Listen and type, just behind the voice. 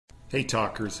Hey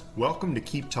talkers, welcome to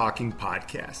Keep Talking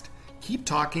Podcast. Keep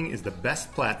Talking is the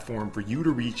best platform for you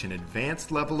to reach an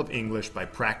advanced level of English by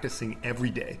practicing every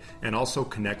day and also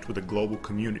connect with a global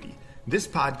community. This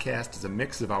podcast is a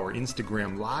mix of our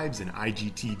Instagram lives and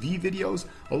IGTV videos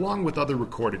along with other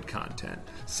recorded content.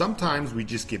 Sometimes we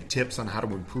just give tips on how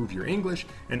to improve your English,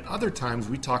 and other times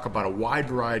we talk about a wide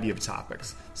variety of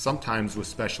topics, sometimes with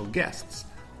special guests.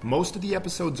 Most of the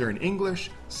episodes are in English,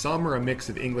 some are a mix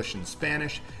of English and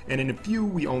Spanish, and in a few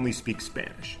we only speak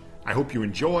Spanish. I hope you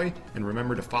enjoy, and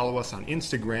remember to follow us on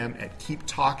Instagram at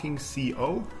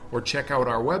KeepTalkingCO, or check out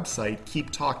our website,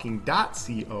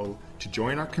 keeptalking.co, to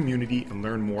join our community and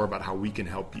learn more about how we can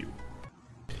help you.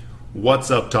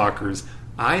 What's up, talkers?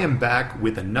 I am back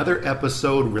with another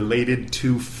episode related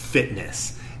to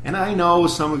fitness. And I know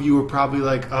some of you are probably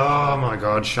like, oh my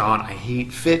God, Sean, I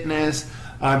hate fitness.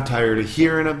 I'm tired of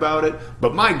hearing about it,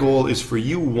 but my goal is for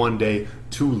you one day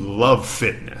to love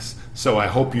fitness. So I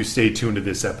hope you stay tuned to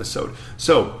this episode.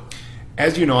 So,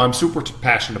 as you know, I'm super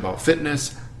passionate about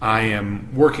fitness. I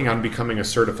am working on becoming a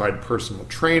certified personal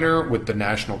trainer with the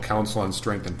National Council on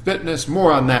Strength and Fitness.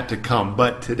 More on that to come.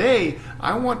 But today,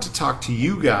 I want to talk to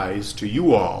you guys, to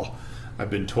you all. I've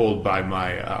been told by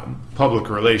my public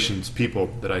relations people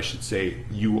that I should say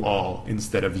you all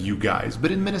instead of you guys. But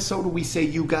in Minnesota, we say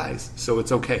you guys, so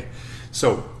it's okay.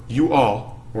 So you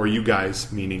all, or you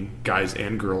guys, meaning guys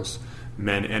and girls,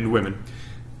 men and women.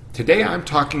 Today I'm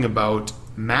talking about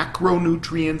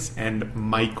macronutrients and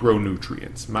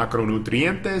micronutrients.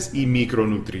 Macronutrientes y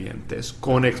micronutrientes.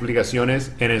 Con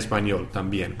explicaciones en español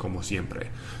también, como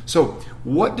siempre. So,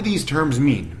 what do these terms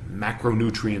mean?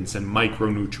 Macronutrients and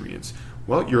micronutrients.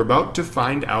 Well, you're about to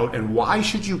find out, and why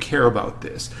should you care about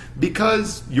this?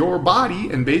 Because your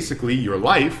body and basically your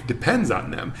life depends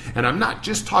on them. And I'm not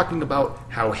just talking about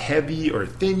how heavy or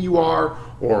thin you are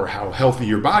or how healthy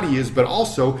your body is, but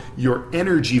also your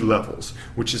energy levels,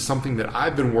 which is something that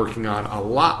I've been working on a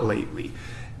lot lately.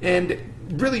 And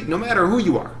really, no matter who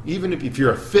you are, even if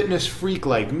you're a fitness freak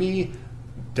like me,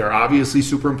 they're obviously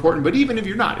super important, but even if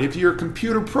you're not, if you're a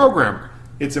computer programmer,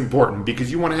 it's important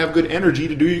because you want to have good energy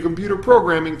to do your computer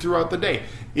programming throughout the day.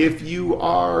 If you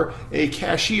are a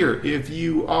cashier, if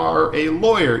you are a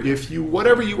lawyer,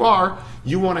 whatever you are,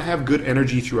 you want to have good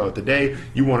energy throughout the day.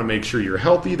 You want to make sure you're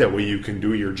healthy, that way you can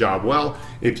do your job well.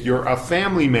 If you're a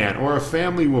family man or a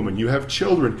family woman, you have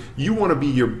children, you want to be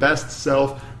your best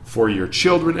self for your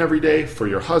children every day, for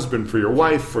your husband, for your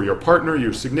wife, for your partner,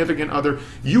 your significant other.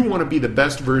 You want to be the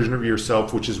best version of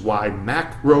yourself, which is why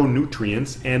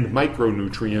macronutrients and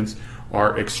micronutrients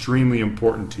are extremely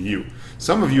important to you.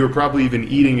 Some of you are probably even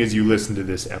eating as you listen to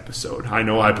this episode. I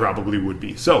know I probably would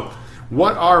be. So,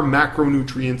 what are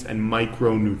macronutrients and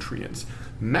micronutrients?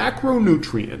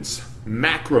 Macronutrients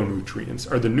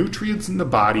are the nutrients in the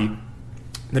body.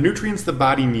 The nutrients the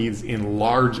body needs in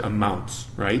large amounts,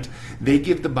 right? They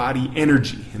give the body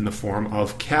energy in the form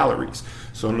of calories.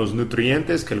 Son los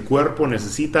nutrientes que el cuerpo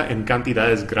necesita en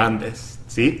cantidades grandes,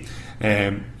 ¿sí?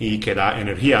 Y que da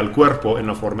energía al cuerpo en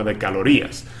la forma de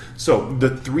calorías. So,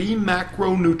 the three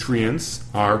macronutrients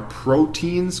are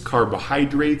proteins,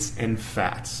 carbohydrates, and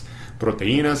fats.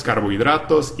 Proteínas,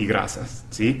 carbohidratos, y grasas,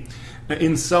 ¿sí?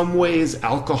 In some ways,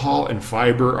 alcohol and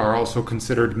fiber are also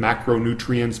considered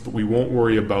macronutrients, but we won't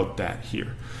worry about that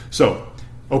here. So,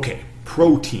 okay,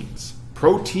 proteins.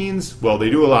 Proteins, well, they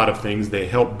do a lot of things. They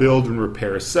help build and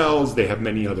repair cells. They have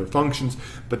many other functions,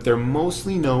 but they're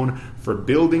mostly known for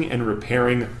building and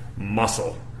repairing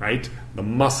muscle, right? The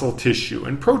muscle tissue.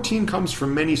 And protein comes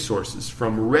from many sources,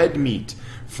 from red meat,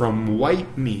 from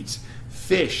white meat,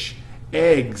 fish,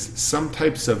 eggs, some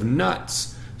types of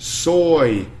nuts,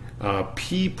 soy,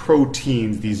 pea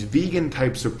proteins, these vegan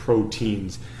types of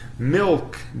proteins,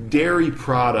 milk, dairy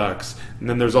products, and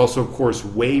then there's also, of course,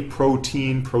 whey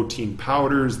protein, protein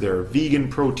powders, there are vegan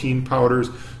protein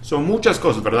powders, so muchas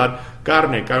cosas, ¿verdad?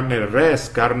 Carne de res,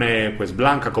 carne pues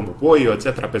blanca como pollo,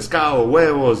 etcétera, pescado,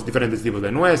 huevos, diferentes tipos de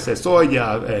nueces,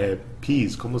 soya,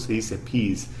 peas, ¿cómo se dice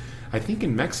peas? I think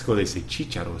in Mexico they say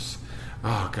chícharos.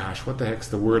 Oh gosh, what the heck's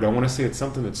the word? I want to say it's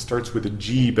something that starts with a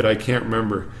G, but I can't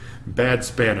remember. Bad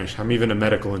Spanish. I'm even a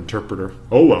medical interpreter.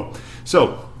 Oh well.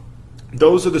 So,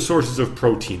 those are the sources of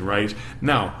protein, right?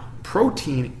 Now,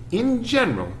 protein in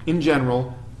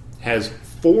general has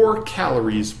 4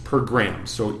 calories per gram.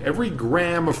 So every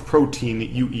gram of protein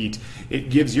that you eat, it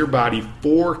gives your body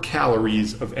 4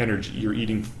 calories of energy. You're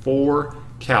eating 4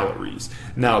 calories.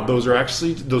 Now, those are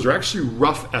actually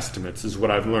rough estimates, is what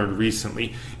I've learned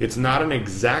recently. It's not an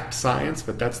exact science,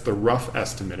 but that's the rough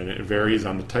estimate, and it varies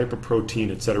on the type of protein,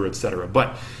 etc., etc.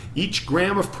 But each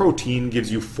gram of protein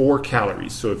gives you 4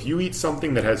 calories. So if you eat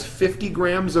something that has 50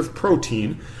 grams of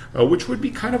protein, which would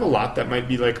be kind of a lot, that might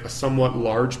be like a somewhat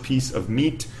large piece of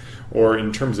meat, or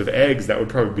in terms of eggs, that would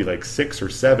probably be like 6 or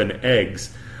 7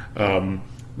 eggs.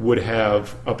 Would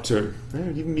have up to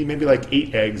even maybe like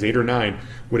 8 eggs, 8 or 9,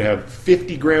 would have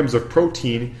 50 grams of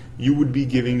protein. You would be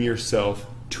giving yourself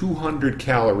 200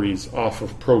 calories off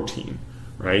of protein,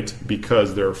 right?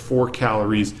 Because there are 4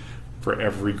 calories for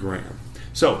every gram.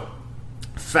 So,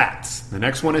 fats. The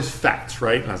next one is fats,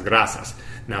 right? Las grasas.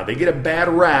 Now, they get a bad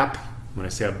rap. When I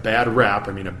say a bad rap,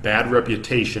 I mean a bad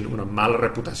reputation, una mala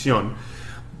reputación,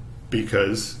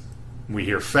 because we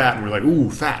hear fat and we're like, ooh,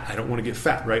 fat, I don't want to get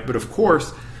fat, right? But of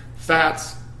course,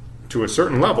 fats, to a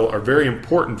certain level, are very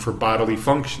important for bodily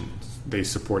functions. They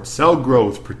support cell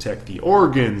growth, protect the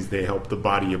organs, they help the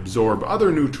body absorb other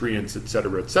nutrients,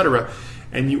 etc., etc.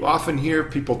 And you often hear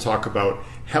people talk about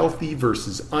healthy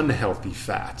versus unhealthy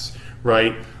fats,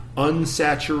 right?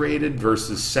 Unsaturated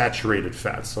versus saturated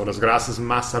fats. So las grasas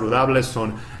más saludables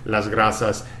son las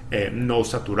grasas no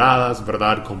saturadas,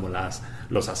 ¿verdad? Como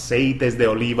los aceites de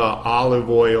oliva, olive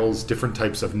oils, different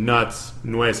types of nuts,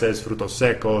 nueces, frutos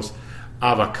secos,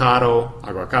 avocado,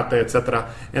 aguacate,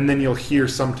 etc. And then you'll hear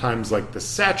sometimes like the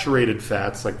saturated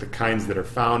fats, like the kinds that are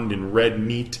found in red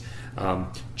meat,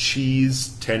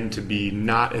 cheese, tend to be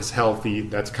not as healthy.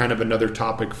 That's kind of another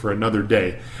topic for another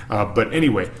day. But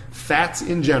anyway, fats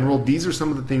in general, these are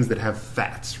some of the things that have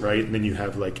fats, right? And then you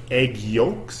have like egg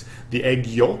yolks. The egg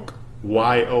yolk,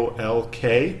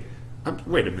 Y-O-L-K.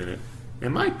 Wait a minute.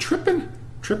 Am I tripping?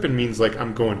 Tripping means like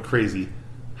I'm going crazy.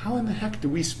 How in the heck do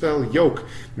we spell yolk?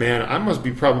 Man, I must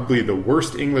be probably the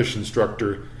worst English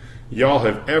instructor y'all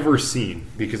have ever seen,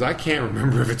 because I can't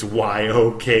remember if it's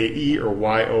Y-O-K-E or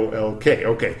Y-O-L-K.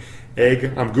 Okay, egg.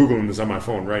 I'm Googling this on my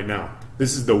phone right now.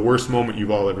 This is the worst moment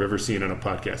you've all ever seen on a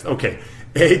podcast. Okay,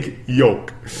 egg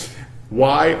yolk.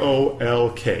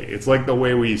 Y-O-L-K. It's like the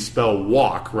way we spell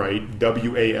walk, right?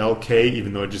 W-A-L-K,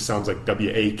 even though it just sounds like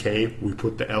W-A-K. We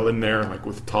put the L in there, like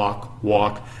with talk,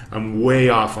 walk. I'm way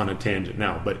off on a tangent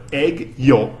now. But egg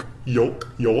yolk,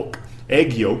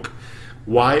 egg yolk,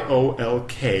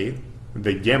 Y-O-L-K,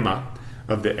 the yema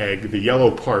of the egg, the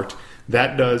yellow part,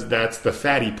 that's the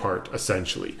fatty part,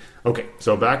 essentially. Okay,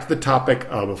 so back to the topic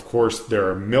of course, there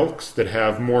are milks that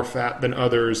have more fat than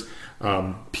others.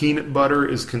 Peanut butter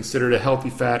is considered a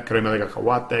healthy fat, crema de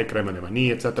cacahuate, crema de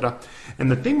maní, etc. And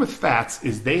the thing with fats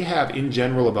is they have, in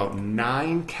general, about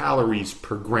 9 calories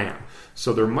per gram.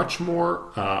 So they're much more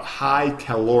high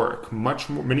caloric,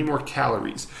 many more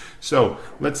calories. So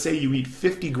let's say you eat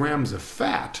 50 grams of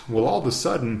fat. Well, all of a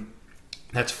sudden,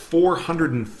 that's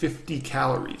 450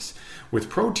 calories. With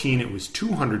protein, it was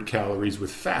 200 calories.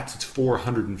 With fats, it's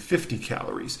 450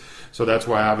 calories. So that's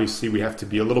why, obviously, we have to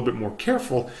be a little bit more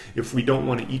careful. If we don't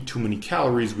want to eat too many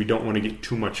calories, we don't want to get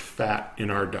too much fat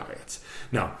in our diets.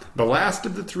 Now, the last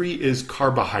of the 3 is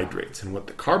carbohydrates. And what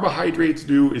the carbohydrates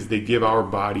do is they give our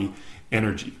body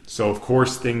energy. So, of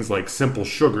course, things like simple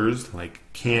sugars, like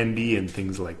candy and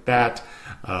things like that,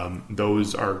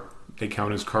 they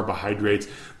count as carbohydrates.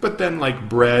 But then like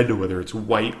bread, whether it's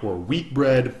white or wheat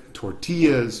bread,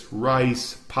 tortillas,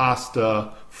 rice,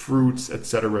 pasta, fruits,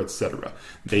 etc., etc.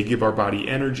 They give our body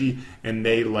energy, and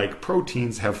they, like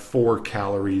proteins, have 4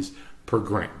 calories per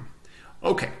gram.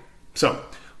 Okay, so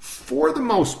for the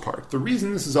most part, the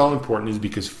reason this is all important is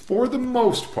because for the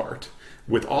most part,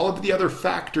 with all of the other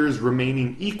factors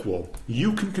remaining equal,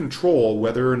 you can control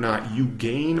whether or not you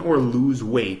gain or lose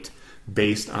weight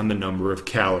based on the number of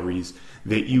calories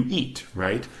that you eat,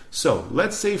 right? So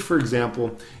let's say, for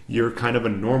example, you're kind of a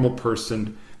normal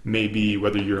person, maybe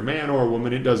whether you're a man or a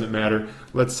woman, it doesn't matter.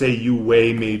 Let's say you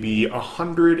weigh maybe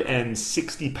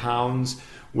 160 pounds,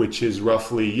 which is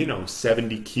roughly,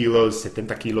 70 kilos,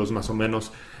 70 kilos más o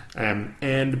menos.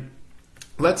 And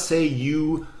let's say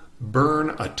you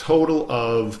burn a total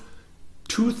of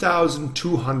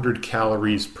 2,200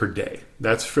 calories per day.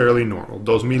 That's fairly normal.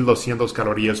 2,200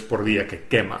 calorías por día que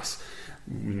quemas.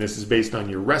 And this is based on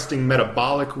your resting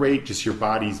metabolic rate, just your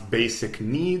body's basic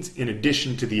needs, in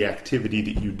addition to the activity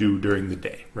that you do during the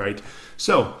day, right?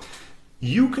 So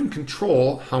you can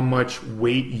control how much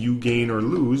weight you gain or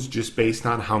lose just based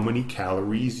on how many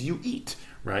calories you eat,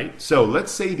 right? So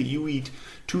let's say that you eat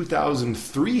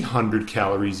 2,300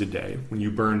 calories a day when you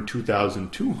burn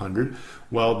 2,200.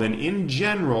 Well, then in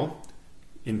general,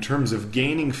 in terms of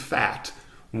gaining fat,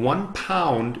 1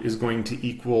 pound is going to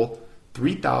equal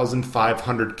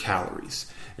 3,500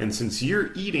 calories. And since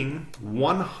you're eating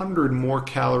 100 more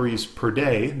calories per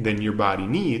day than your body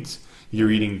needs, you're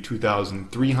eating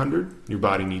 2,300, your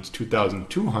body needs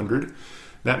 2,200.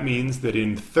 That means that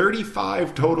in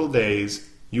 35 total days,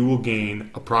 you will gain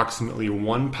approximately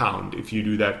 1 pound if you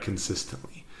do that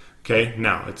consistently. Okay,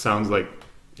 now it sounds like,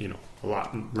 a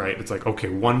lot, right? It's like, okay,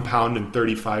 1 pound in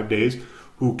 35 days,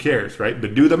 who cares, right?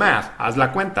 But do the math, haz la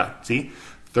cuenta, see?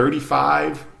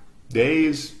 35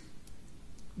 days,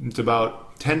 it's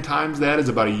about 10 times that is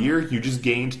about a year. You just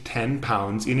gained 10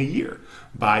 pounds in a year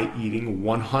by eating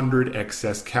 100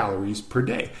 excess calories per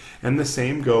day. And the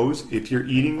same goes if you're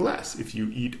eating less. If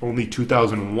you eat only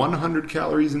 2,100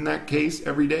 calories in that case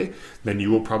every day, then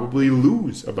you will probably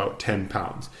lose about 10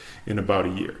 pounds in about a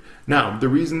year. Now, the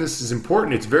reason this is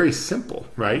important, it's very simple,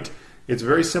 right? It's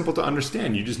very simple to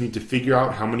understand. You just need to figure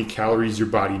out how many calories your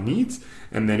body needs.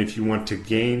 And then if you want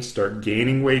to start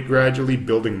gaining weight gradually,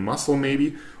 building muscle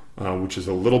maybe, which is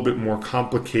a little bit more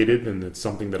complicated, and it's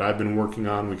something that I've been working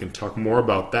on. We can talk more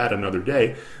about that another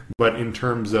day. But in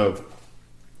terms of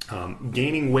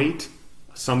gaining weight,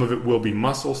 some of it will be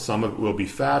muscle, some of it will be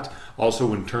fat.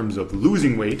 Also, in terms of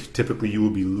losing weight, typically you will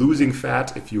be losing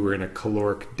fat if you are in a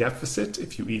caloric deficit.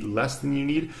 If you eat less than you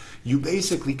need, you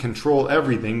basically control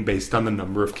everything based on the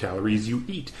number of calories you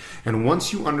eat. And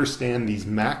once you understand these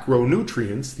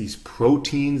macronutrients, these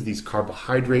proteins, these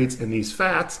carbohydrates, and these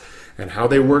fats, and how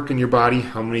they work in your body,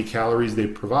 how many calories they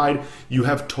provide, you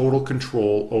have total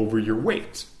control over your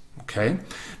weight. Okay?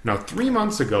 Now, 3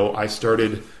 months ago, I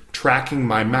started tracking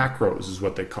my macros, is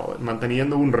what they call it.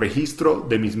 Manteniendo un registro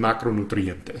de mis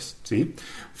macronutrientes, ¿sí?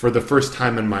 For the first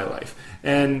time in my life.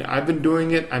 And I've been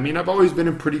doing it. I've always been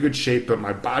in pretty good shape, but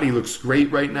my body looks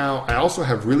great right now. I also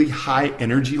have really high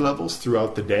energy levels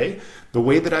throughout the day. The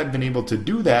way that I've been able to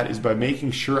do that is by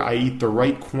making sure I eat the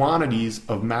right quantities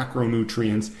of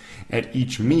macronutrients at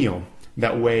each meal.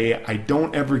 That way I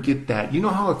don't ever get that. You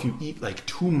know how if you eat like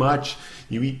too much,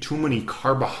 you eat too many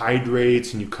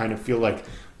carbohydrates and you kind of feel like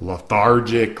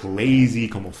lethargic, lazy,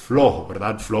 como flojo,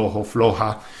 ¿verdad? Flojo,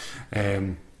 floja.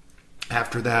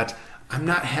 After that, I'm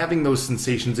not having those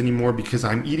sensations anymore because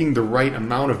I'm eating the right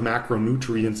amount of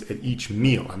macronutrients at each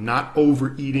meal. I'm not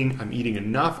overeating. I'm eating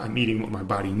enough. I'm eating what my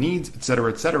body needs,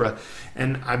 etc., etc.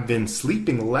 And I've been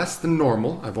sleeping less than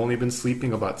normal. I've only been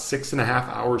sleeping about 6.5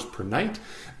 hours per night,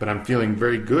 but I'm feeling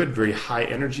very good, very high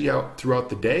energy out throughout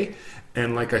the day.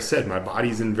 And like I said, my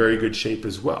body's in very good shape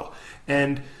as well.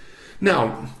 And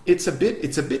now, it's a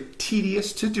bit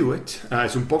tedious to do it.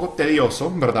 Es un poco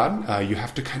tedioso, ¿verdad? You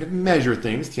have to kind of measure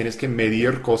things. Tienes que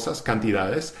medir cosas,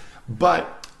 cantidades.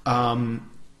 But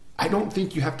I don't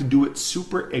think you have to do it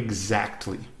super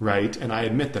exactly, right? And I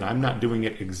admit that I'm not doing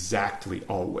it exactly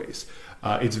always.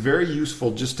 It's very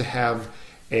useful just to have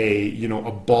a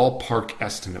ballpark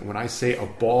estimate. When I say a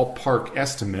ballpark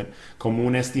estimate, como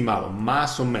un estimado,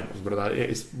 más o menos, ¿verdad?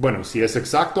 Bueno, si es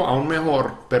exacto, aún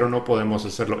mejor, pero no podemos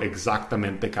hacerlo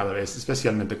exactamente cada vez,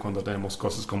 especialmente cuando tenemos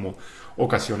cosas como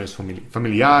ocasiones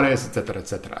familiares, etcétera,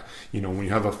 etcétera. When you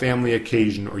have a family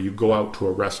occasion or you go out to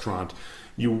a restaurant,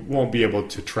 you won't be able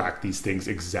to track these things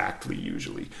exactly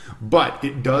usually. But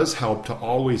it does help to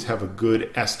always have a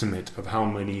good estimate of how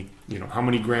many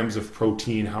grams of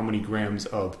protein, how many grams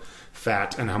of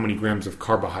fat, and how many grams of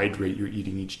carbohydrate you're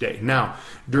eating each day. Now,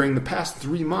 during the past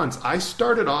 3 months, I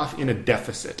started off in a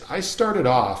deficit. I started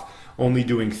off only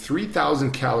doing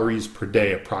 3,000 calories per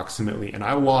day approximately, and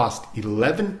I lost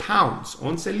 11 pounds,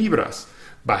 11 libras.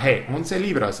 Bajé 11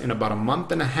 libras in about a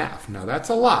month and a half. Now that's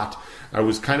a lot. I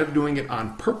was kind of doing it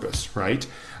on purpose, right?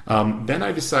 Then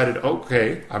I decided,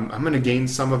 okay, I'm going to gain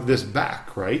some of this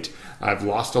back, right? I've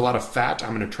lost a lot of fat.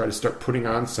 I'm going to try to start putting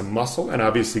on some muscle and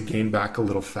obviously gain back a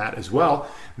little fat as well.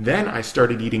 Then I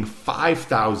started eating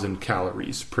 5,000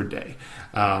 calories per day.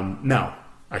 Now,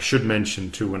 I should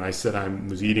mention too, when I said I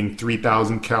was eating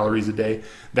 3,000 calories a day,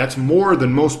 that's more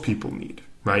than most people need,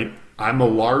 right? I'm a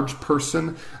large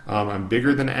person. I'm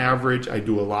bigger than average. I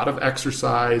do a lot of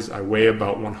exercise. I weigh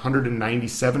about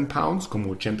 197 pounds,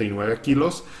 como 89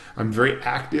 kilos. I'm very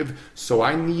active, so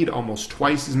I need almost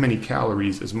twice as many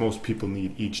calories as most people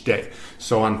need each day.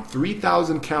 So on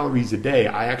 3,000 calories a day,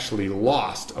 I actually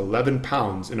lost 11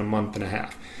 pounds in a month and a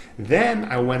half. Then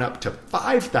I went up to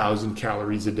 5,000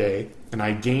 calories a day, and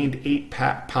I gained 8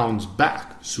 pounds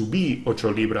back. Subí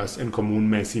 8 libras en como un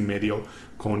mes y medio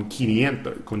con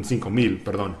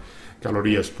 5,000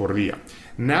 calorías por día.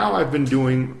 Now I've been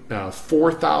doing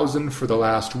 4,000 for the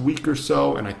last week or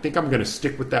so, and I think I'm going to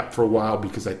stick with that for a while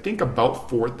because I think about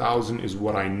 4,000 is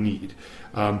what I need.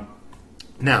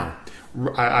 Now,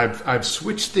 I've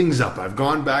switched things up. I've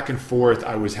gone back and forth.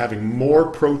 I was having more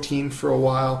protein for a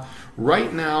while.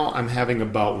 Right now, I'm having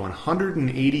about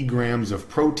 180 grams of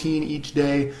protein each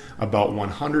day, about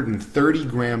 130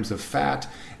 grams of fat,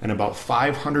 and about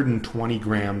 520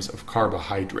 grams of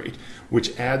carbohydrate,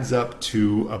 which adds up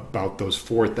to about those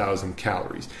 4,000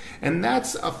 calories. And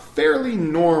that's a fairly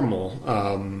normal.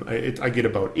 I get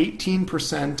about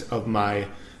 18% of my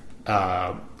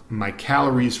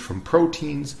calories from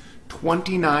proteins,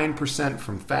 29%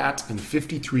 from fat, and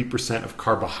 53% of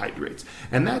carbohydrates.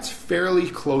 And that's fairly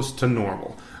close to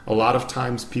normal. A lot of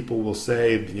times people will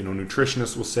say,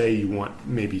 nutritionists will say you want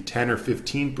maybe 10 or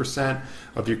 15%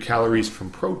 of your calories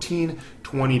from protein,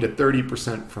 20 to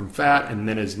 30% from fat, and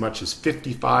then as much as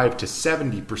 55 to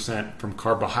 70% from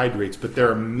carbohydrates. But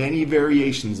there are many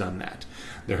variations on that.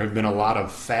 There have been a lot of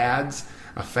fads.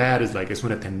 A fad is es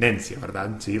una tendencia,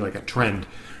 ¿verdad? Sí, like a trend.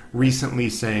 Recently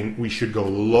saying we should go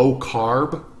low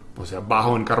carb, o sea,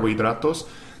 bajo en carbohidratos.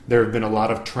 There have been a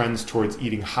lot of trends towards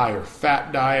eating higher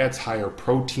fat diets, higher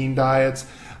protein diets,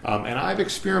 and I've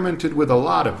experimented with a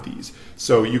lot of these.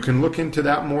 So you can look into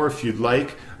that more if you'd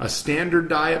like. A standard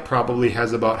diet probably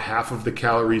has about half of the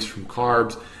calories from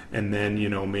carbs, and then,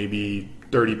 maybe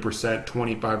 30%,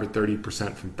 25 or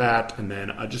 30% from fat, and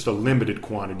then just a limited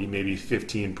quantity, maybe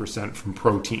 15% from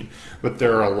protein. But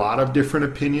there are a lot of different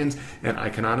opinions, and I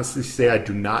can honestly say I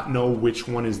do not know which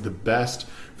one is the best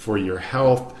for your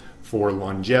health, for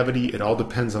longevity. It all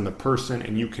depends on the person,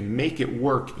 and you can make it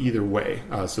work either way.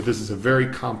 So this is a very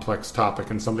complex topic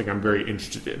and something I'm very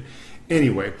interested in.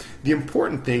 Anyway, the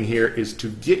important thing here is to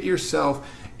get yourself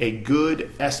a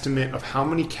good estimate of how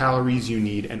many calories you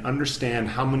need and understand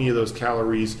how many of those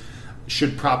calories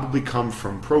should probably come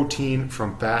from protein,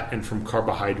 from fat, and from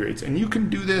carbohydrates. And you can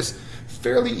do this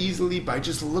fairly easily by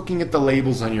just looking at the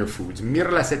labels on your foods.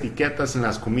 Mira las etiquetas en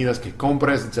las comidas que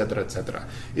compras, etc., etc.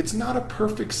 It's not a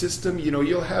perfect system.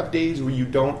 You'll have days where you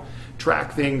don't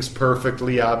track things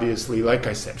perfectly, obviously. Like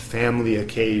I said, family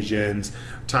occasions,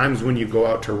 times when you go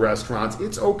out to restaurants,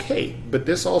 it's okay. But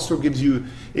this also gives you,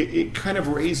 it kind of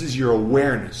raises your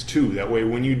awareness too. That way,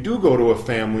 when you do go to a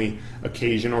family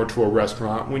occasion or to a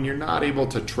restaurant, when you're not able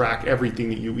to track everything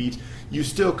that you eat, you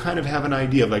still kind of have an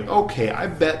idea of okay, I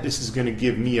bet this is going to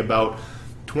give me about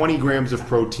 20 grams of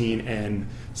protein and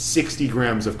 60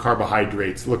 grams of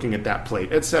carbohydrates looking at that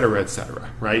plate, etc.,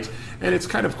 right? And it's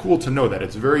kind of cool to know that.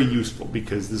 It's very useful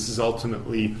because this is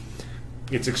ultimately,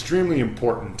 it's extremely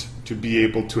important to be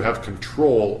able to have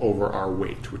control over our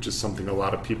weight, which is something a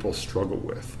lot of people struggle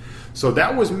with. So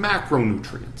that was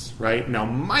macronutrients, right? Now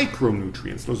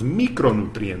micronutrients, those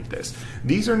micronutrientes,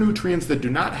 these are nutrients that do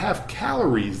not have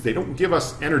calories. They don't give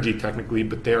us energy technically,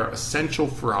 but they are essential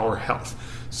for our health.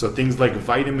 So things like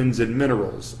vitamins and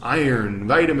minerals, iron,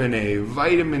 vitamin A,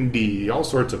 vitamin D, all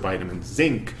sorts of vitamins,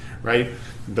 zinc, right?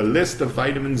 The list of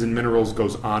vitamins and minerals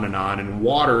goes on, and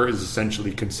water is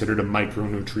essentially considered a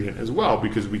micronutrient as well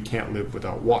because we can't live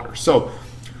without water. So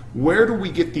where do we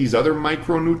get these other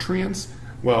micronutrients?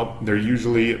 Well, they're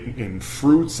usually in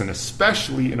fruits and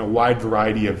especially in a wide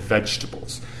variety of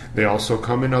vegetables. They also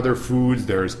come in other foods.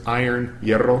 There's iron,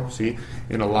 hierro, see,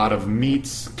 in a lot of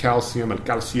meats, calcium, el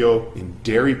calcio, in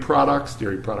dairy products.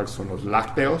 Dairy products son los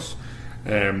lácteos.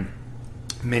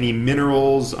 Many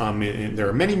minerals. There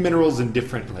are many minerals in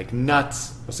different, like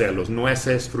nuts, o sea, los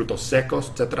nueces, frutos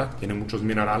secos, etc. Tienen muchos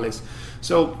minerales.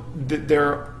 So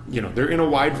they're in a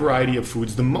wide variety of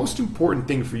foods. The most important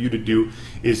thing for you to do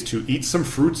is to eat some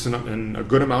fruits and a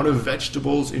good amount of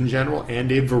vegetables in general,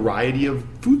 and a variety of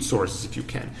food sources if you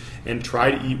can, and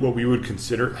try to eat what we would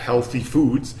consider healthy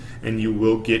foods, and you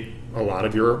will get a lot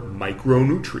of your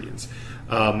micronutrients.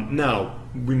 Now,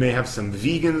 we may have some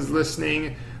vegans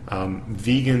listening.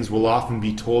 Vegans will often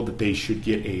be told that they should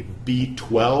get a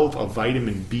B12, a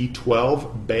vitamin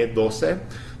B12, B12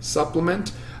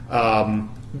 supplement.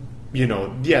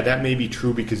 That may be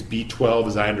true because B12,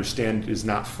 as I understand, is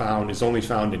only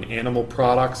found in animal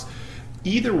products.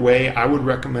 Either way, I would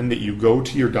recommend that you go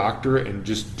to your doctor and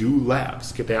just do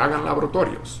labs. Que te hagan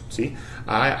laboratorios. See,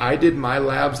 I did my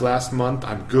labs last month.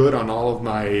 I'm good on all of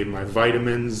my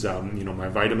vitamins, my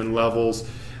vitamin levels.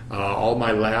 All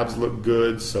my labs look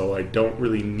good, so I don't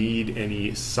really need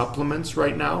any supplements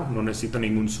right now. No necesito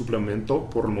ningún suplemento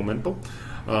por el momento.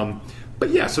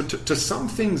 But yeah, so to sum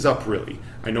things up really,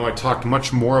 I know I talked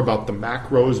much more about the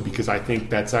macros because I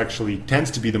think that's actually tends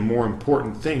to be the more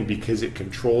important thing because it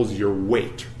controls your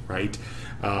weight, right?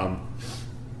 And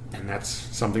that's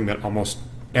something that I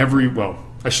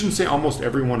shouldn't say almost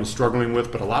everyone is struggling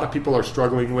with, but a lot of people are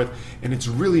struggling with, and it's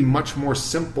really much more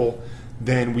simple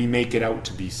than we make it out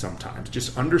to be sometimes.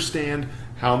 Just understand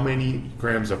how many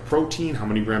grams of protein, how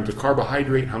many grams of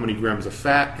carbohydrate, how many grams of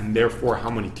fat, and therefore how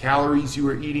many calories you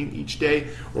are eating each day,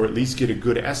 or at least get a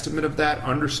good estimate of that.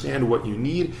 Understand what you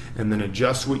need, and then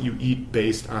adjust what you eat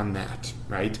based on that,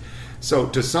 right? So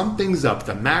to sum things up,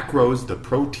 the macros, the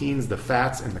proteins, the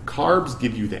fats, and the carbs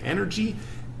give you the energy,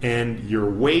 and your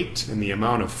weight and the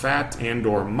amount of fat and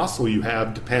or muscle you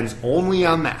have depends only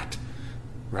on that,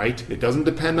 right? It doesn't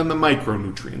depend on the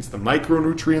micronutrients. The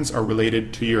micronutrients are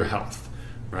related to your health,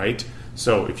 right?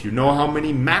 So if you know how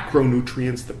many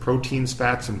macronutrients, the proteins,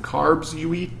 fats, and carbs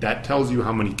you eat, that tells you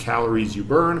how many calories you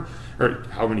burn or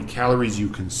how many calories you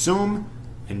consume,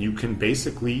 and you can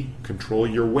basically control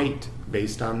your weight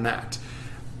based on that.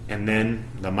 And then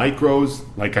the micros,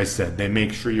 like I said, they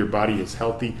make sure your body is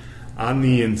healthy on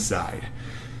the inside.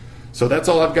 So that's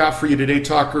all I've got for you today,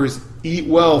 talkers. Eat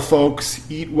well, folks.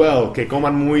 Eat well. Que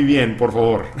coman muy bien, por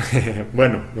favor.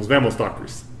 Bueno, nos vemos,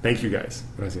 talkers. Thank you, guys.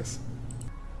 Gracias.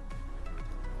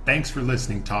 Thanks for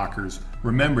listening, talkers.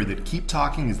 Remember that Keep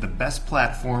Talking is the best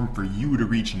platform for you to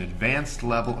reach an advanced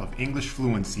level of English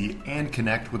fluency and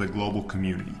connect with a global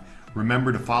community.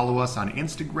 Remember to follow us on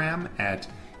Instagram at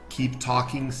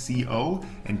KeepTalkingCO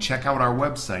and check out our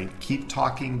website,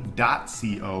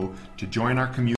 keeptalking.co, to join our community.